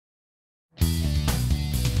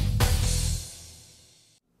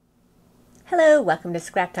Hello, welcome to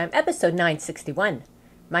Scrap Time, episode 961.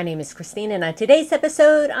 My name is Christine, and on today's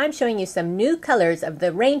episode, I'm showing you some new colors of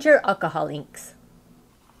the Ranger alcohol inks.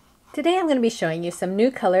 Today I'm going to be showing you some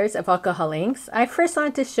new colors of alcohol inks. I first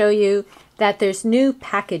wanted to show you that there's new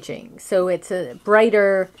packaging. So it's a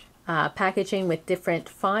brighter packaging with different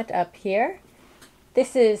font up here.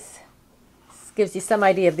 This gives you some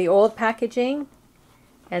idea of the old packaging,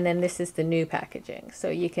 and then this is the new packaging. So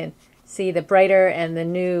you can see the brighter and the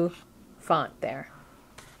new font there.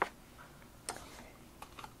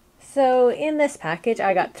 So in this package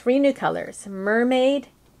I got three new colors: mermaid,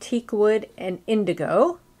 teakwood, and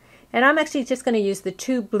indigo. And I'm actually just going to use the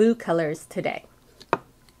two blue colors today.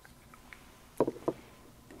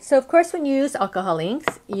 So of course when you use alcohol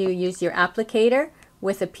inks, you use your applicator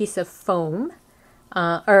with a piece of foam,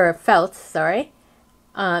 or felt, sorry.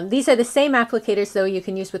 These are the same applicators though you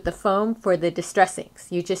can use with the foam for the distress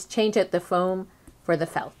inks. You just change out the foam for the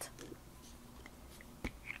felt.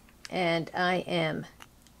 And I am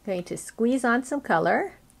going to squeeze on some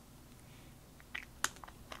color.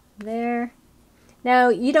 There. Now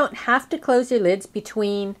you don't have to close your lids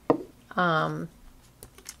between putting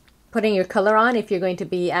your color on if you're going to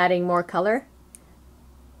be adding more color.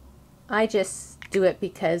 I just do it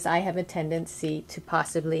because I have a tendency to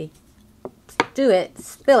possibly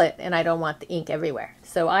spill it, and I don't want the ink everywhere.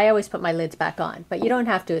 So I always put my lids back on, but you don't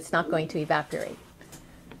have to, it's not going to evaporate.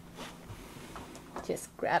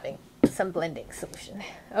 Just grabbing some blending solution.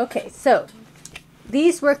 Okay, so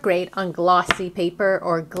these work great on glossy paper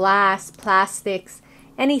or glass, plastics,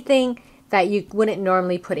 anything that you wouldn't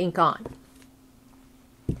normally put ink on.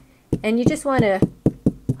 And you just want to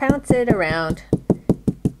bounce it around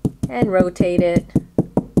and rotate it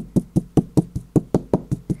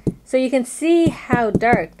so you can see how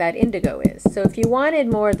dark that indigo is. So if you wanted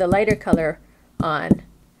more of the lighter color on,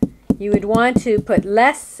 you would want to put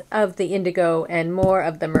less of the indigo and more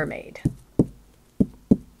of the mermaid.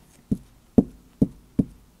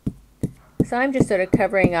 So I'm just sort of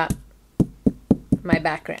covering up my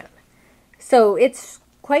background. So it's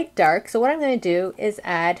quite dark, so what I'm going to do is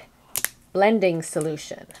add blending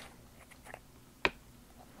solution.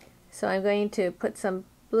 So I'm going to put some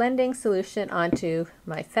blending solution onto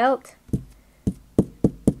my felt.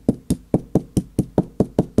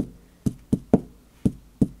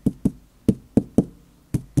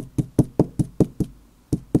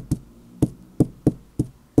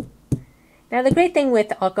 Now the great thing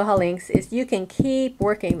with alcohol inks is you can keep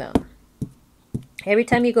working them. Every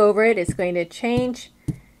time you go over it, it's going to change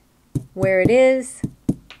where it is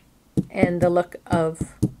and the look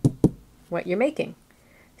of what you're making.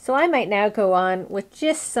 So I might now go on with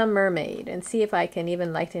just some mermaid and see if I can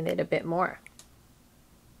even lighten it a bit more.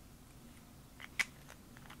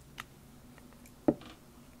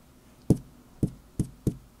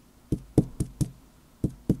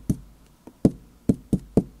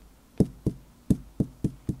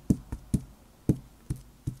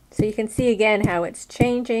 So you can see again how it's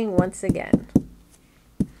changing once again.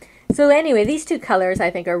 So anyway, these two colors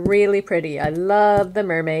I think are really pretty. I love the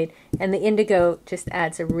mermaid, and the indigo just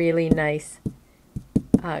adds a really nice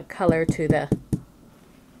color to the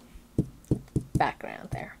background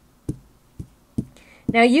there.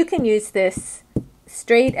 Now you can use this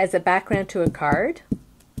straight as a background to a card.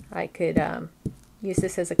 I could use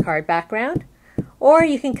this as a card background, or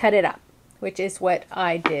you can cut it up, which is what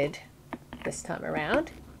I did this time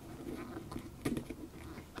around.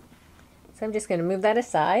 So I'm just going to move that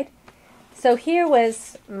aside. So here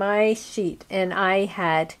was my sheet, and I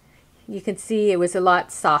had, you can see it was a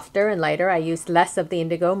lot softer and lighter. I used less of the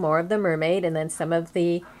indigo, more of the mermaid, and then some of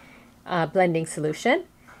the blending solution.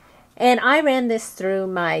 And I ran this through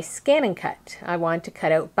my scan and cut. I wanted to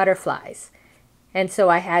cut out butterflies. And so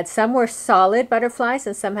I had some were solid butterflies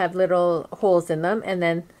and some have little holes in them, and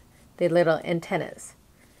then the little antennas.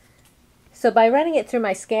 So by running it through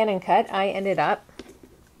my scan and cut, I ended up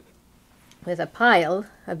with a pile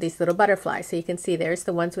of these little butterflies. So you can see there's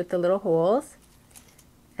the ones with the little holes,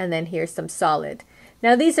 and then here's some solid.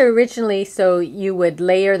 Now these are originally so you would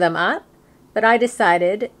layer them up, but I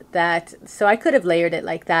decided that, so I could have layered it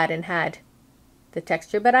like that and had the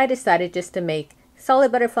texture, but I decided just to make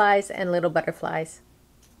solid butterflies and little butterflies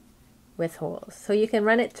with holes. So you can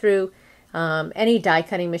run it through any die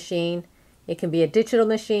cutting machine. It can be a digital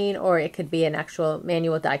machine, or it could be an actual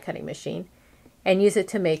manual die cutting machine, and use it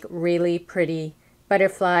to make really pretty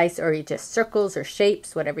butterflies, or just circles or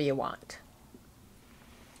shapes, whatever you want.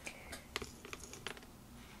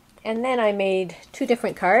 And then I made two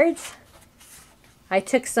different cards. I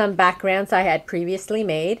took some backgrounds I had previously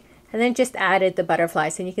made and then just added the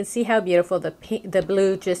butterflies, and you can see how beautiful the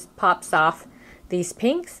blue just pops off these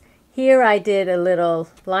pinks. Here I did a little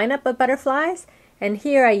lineup of butterflies, and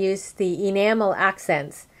here I used the enamel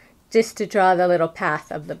accents just to draw the little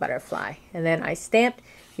path of the butterfly. And then I stamped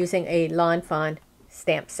using a Lawn Fawn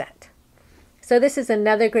stamp set. So this is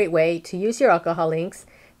another great way to use your alcohol inks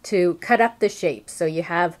to cut up the shapes so you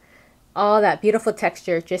have all that beautiful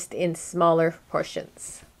texture just in smaller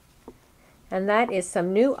portions. And that is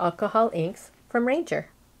some new alcohol inks from Ranger.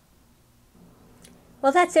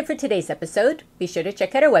 Well, that's it for today's episode. Be sure to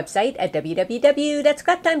check out our website at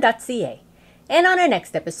www.scraptime.ca. And on our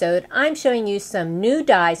next episode, I'm showing you some new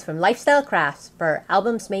dies from Lifestyle Crafts for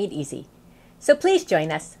Albums Made Easy. So please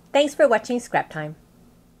join us. Thanks for watching Scrap Time.